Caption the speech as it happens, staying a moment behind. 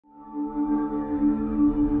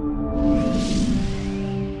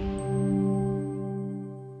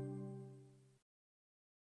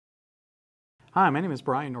Hi, my name is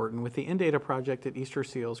Brian Norton with the In-Data project at Easter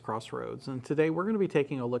Seals Crossroads, and today we're going to be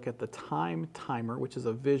taking a look at the time timer, which is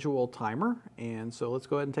a visual timer, and so let's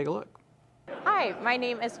go ahead and take a look. Hi, my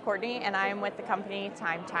name is Courtney and I'm with the company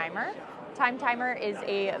Time Timer. Time Timer is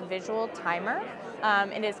a visual timer.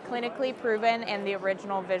 It is clinically proven and the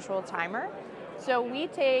original visual timer. So we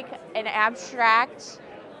take an abstract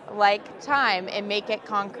like time and make it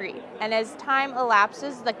concrete. And as time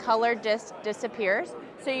elapses, the color disc disappears,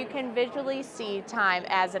 so you can visually see time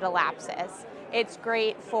as it elapses. It's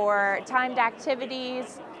great for timed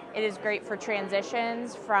activities. It is great for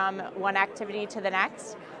transitions from one activity to the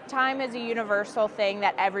next. Time is a universal thing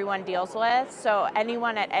that everyone deals with, so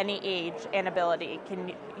anyone at any age and ability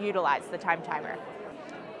can utilize the time timer.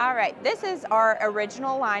 All right, this is our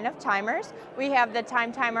original line of timers. We have the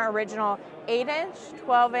Time Timer Original 8-inch,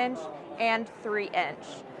 12-inch, and 3-inch.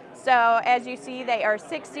 So as you see, they are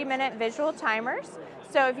 60-minute visual timers.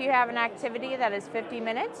 So if you have an activity that is 50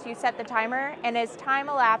 minutes, you set the timer, and as time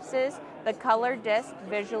elapses, the color disc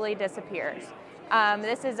visually disappears.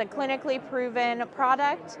 This is a clinically proven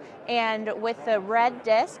product, and with the red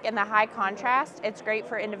disc and the high contrast, it's great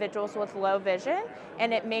for individuals with low vision,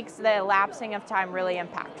 and it makes the elapsing of time really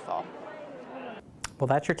impactful. Well,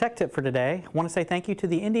 that's your tech tip for today. I want to say thank you to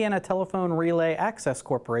the Indiana Telephone Relay Access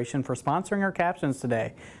Corporation for sponsoring our captions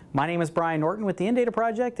today. My name is Brian Norton with the In-Data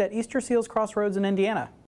project at Easter Seals Crossroads in Indiana.